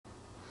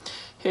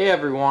Hey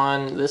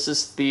everyone, this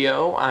is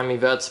Theo. I'm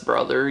Yvette's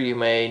brother. You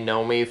may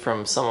know me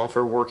from some of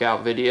her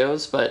workout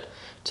videos, but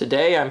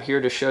today I'm here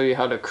to show you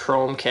how to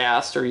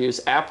Chromecast or use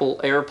Apple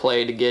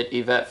Airplay to get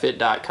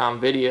YvetteFit.com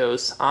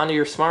videos onto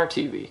your smart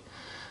TV.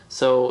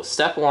 So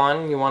step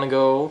one, you want to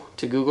go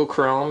to Google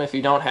Chrome. If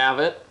you don't have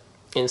it,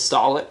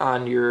 install it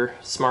on your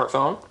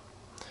smartphone.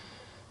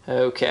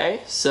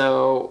 Okay,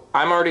 so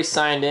I'm already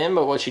signed in,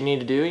 but what you need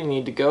to do, you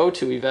need to go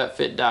to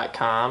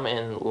YvetteFit.com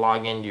and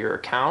log into your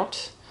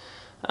account.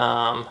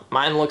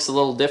 Mine looks a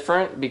little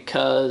different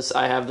because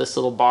I have this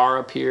little bar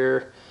up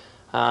here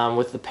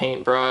with the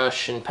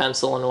paintbrush and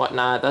pencil and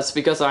whatnot. That's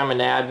because I'm an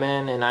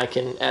admin and I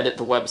can edit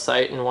the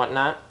website and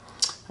whatnot.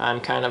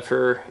 I'm kind of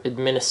her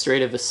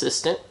administrative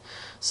assistant.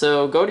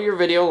 So go to your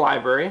video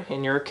library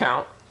in your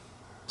account,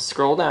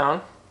 scroll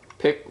down,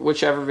 pick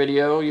whichever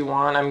video you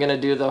want. I'm going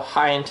to do the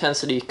high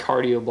intensity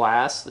cardio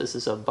blast. This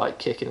is a butt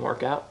kicking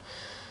workout.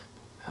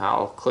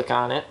 I'll click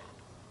on it.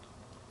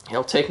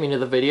 It'll take me to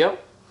the video,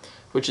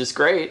 which is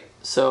great.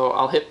 So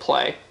I'll hit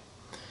play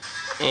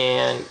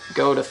and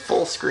go to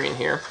full screen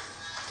here.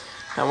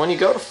 Now when you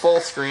go to full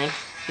screen,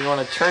 you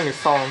want to turn your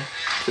phone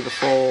to the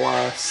full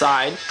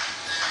side,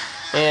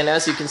 and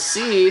as you can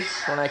see,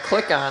 when I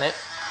click on it,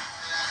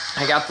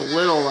 I got the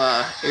little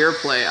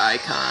Airplay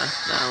icon.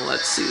 Now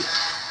let's see,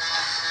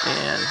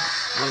 and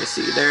let me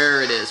see,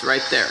 there it is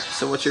right there.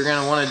 So what you're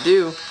going to want to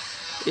do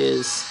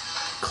is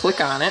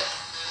click on it,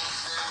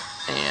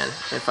 and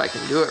if I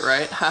can do it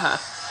right, haha.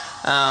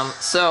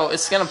 So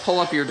it's going to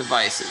pull up your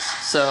devices.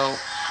 So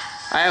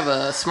I have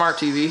a smart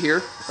TV here,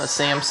 a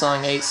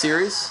Samsung 8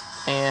 series,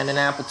 and an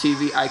Apple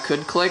TV. I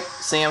could click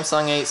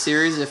Samsung 8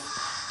 series if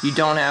you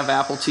don't have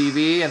Apple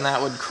TV, and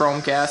that would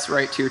Chromecast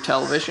right to your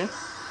television.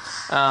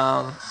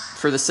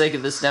 For the sake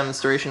of this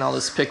demonstration, I'll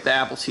just pick the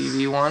Apple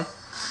TV one,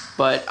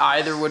 but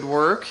either would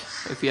work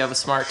if you have a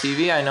smart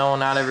TV. I know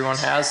not everyone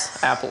has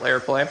Apple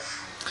Airplay,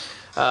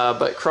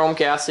 but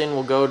Chromecasting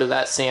will go to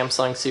that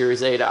Samsung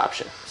Series 8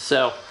 option.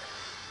 So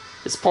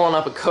it's pulling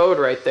up a code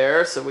right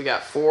there. So we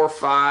got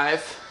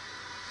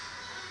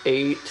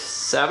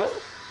 4587,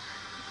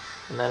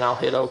 and then I'll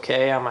hit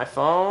OK on my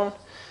phone,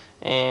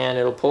 and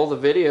it'll pull the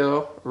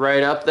video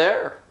right up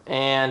there.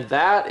 And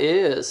that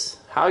is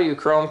how you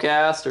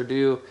Chromecast or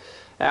do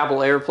Apple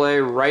Airplay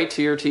right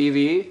to your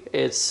TV.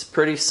 It's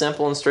pretty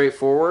simple and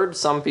straightforward.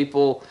 Some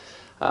people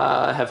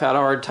have had a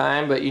hard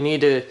time, but you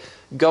need to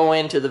go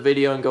into the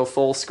video and go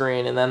full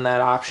screen, and then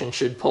that option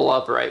should pull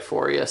up right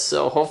for you.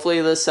 So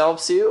hopefully this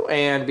helps you,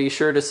 and be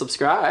sure to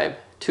subscribe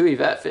to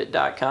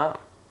YvetteFit.com.